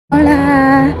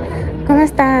Hola, ¿cómo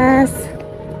estás?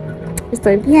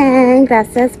 Estoy bien,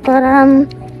 gracias por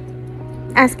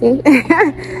asking.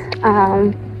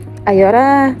 um,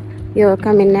 Ahora yo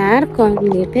caminar con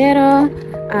mi perro.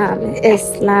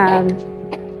 Es la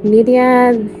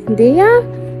mediodía,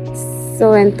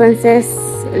 entonces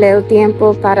le doy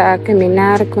tiempo para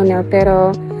caminar con el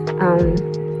perro.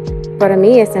 Para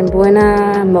mí es un buen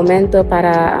momento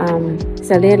para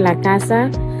salir de la casa.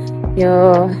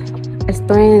 Yo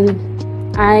estoy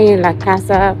ahí en la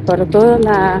casa por toda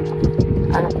la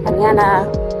mañana,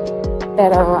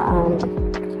 pero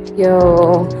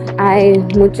yo hay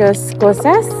muchas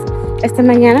cosas esta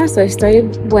mañana, estoy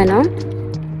bueno.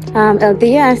 El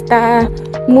día está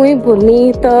muy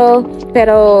bonito,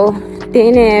 pero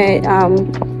tiene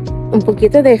un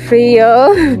poquito de frío.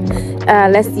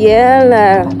 La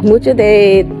cielo mucho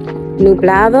de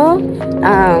nublado.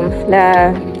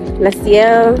 La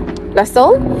cielo, la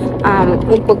sol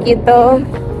un poquito.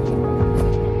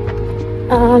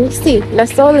 Sí, la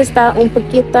sol está un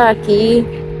poquito aquí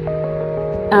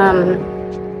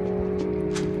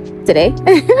today.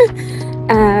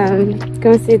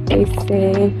 ¿Cómo se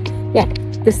dice? Yeah,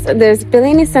 there's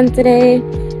barely sun today.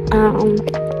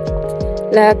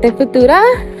 La temperatura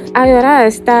ahora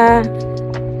está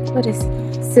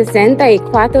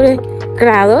 64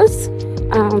 grados.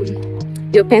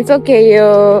 Yo pienso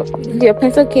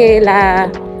que la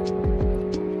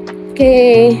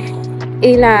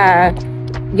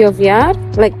llover,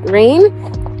 like rain,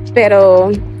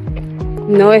 pero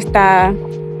no está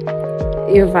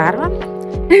lloviendo.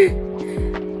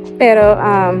 Pero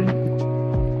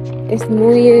es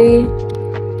muy,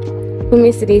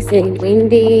 ¿cómo se dice?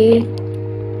 Windy,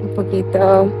 un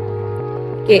poquito,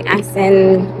 que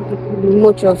hacen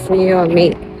mucho frío a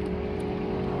mí.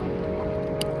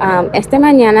 Esta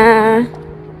mañana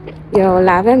yo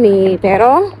lavo mi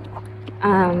perro.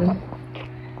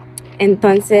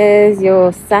 Entonces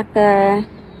yo saco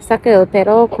el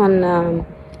perro con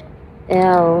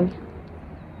el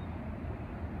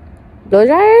blow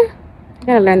dryer. I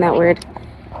gotta learn that word.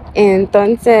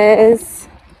 Entonces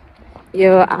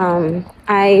yo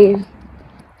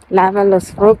lavo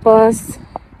los ropos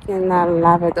en la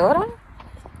lavadora.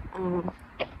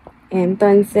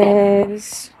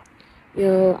 Entonces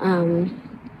yo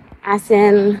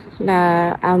hacen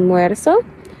la almuerzo.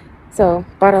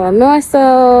 Para el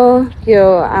almuerzo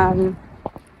yo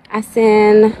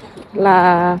hacen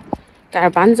la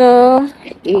garbanzo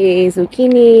y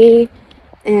zucchini.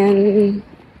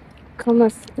 ¿Cómo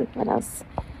es?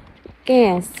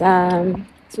 ¿Qué es?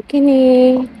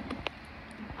 Zucchini.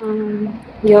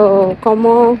 Yo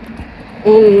como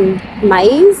un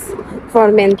maíz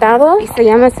fermentado y se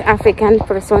llama african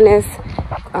personas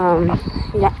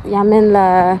llaman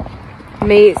la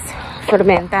maíz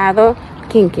fermentado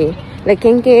kinky. La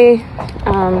kinky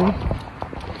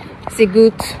se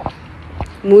gusta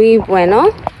muy bueno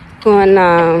con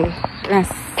las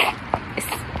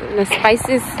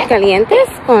spices calientes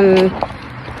con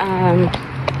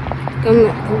 ¿cómo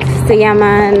se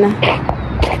llaman?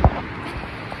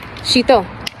 Shito.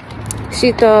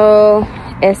 Shito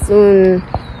es un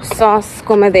sauce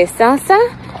como de salsa,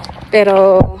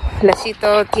 pero la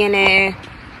shito tiene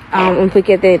un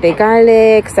poquito de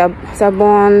garlic,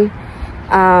 sabón,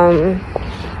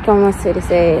 ¿cómo se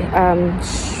dice?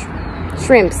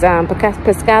 Shrimps,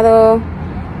 pescado.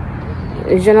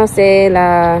 Yo no sé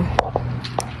la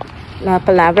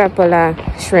palabra por la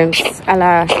shrimps a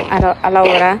la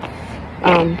hora,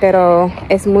 pero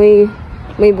es muy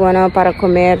bueno para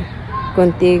comer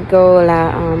contigo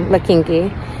la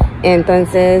kinky.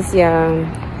 Entonces ya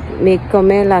me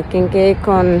come la kinky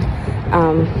con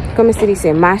 ¿cómo se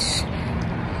dice? Mash.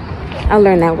 I'll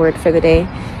learn that word for the day.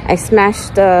 I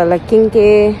smashed la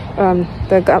kinky,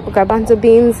 the garbanzo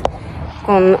beans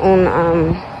con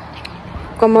un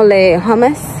como le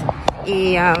hummus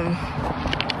y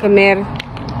comer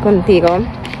contigo.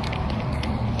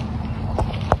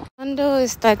 Cuando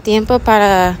está tiempo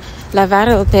para lavar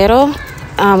el perro,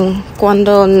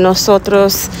 cuando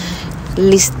nosotros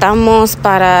listamos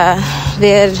para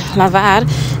ver lavar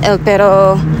el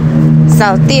perro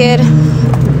saltir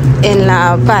en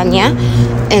la baña,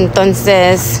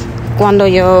 entonces cuando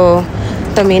yo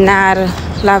terminar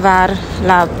lavar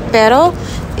la perro,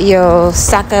 yo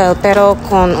saco el perro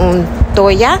con un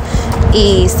toalla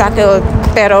y saco el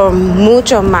perro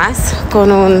mucho más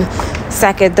con un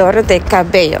sacador de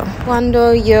cabello.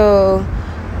 Cuando yo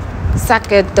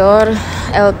sacador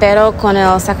el perro con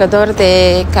el sacador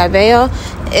de cabello,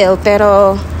 el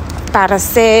perro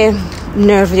parece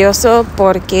nervioso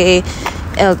porque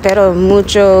el perro es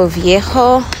mucho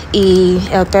viejo y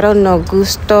el pelo no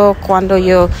gustó cuando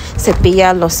yo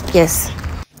cepilla los pies.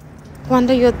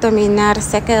 Cuando yo terminar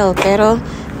seca el pelo,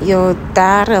 yo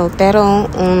dar el pelo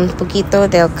un poquito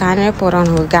de carne por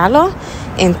enjuagarlo.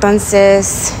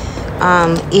 Entonces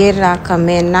ir a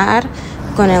caminar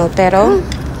con el pelo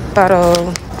para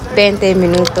 20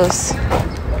 minutos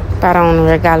para un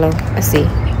regalo así.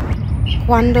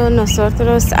 Cuando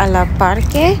nosotros a la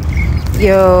parque,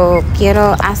 yo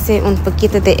quiero hacer un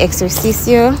poquito de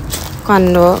ejercicio con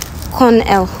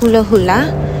el hula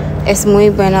hula. Es muy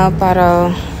bueno para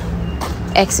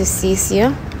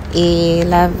ejercicio y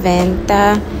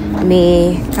levanta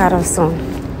mi corazón.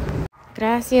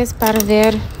 Gracias por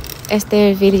ver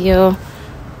este video,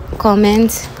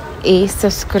 comment y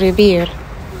suscribir.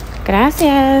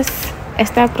 Gracias.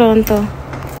 Hasta pronto.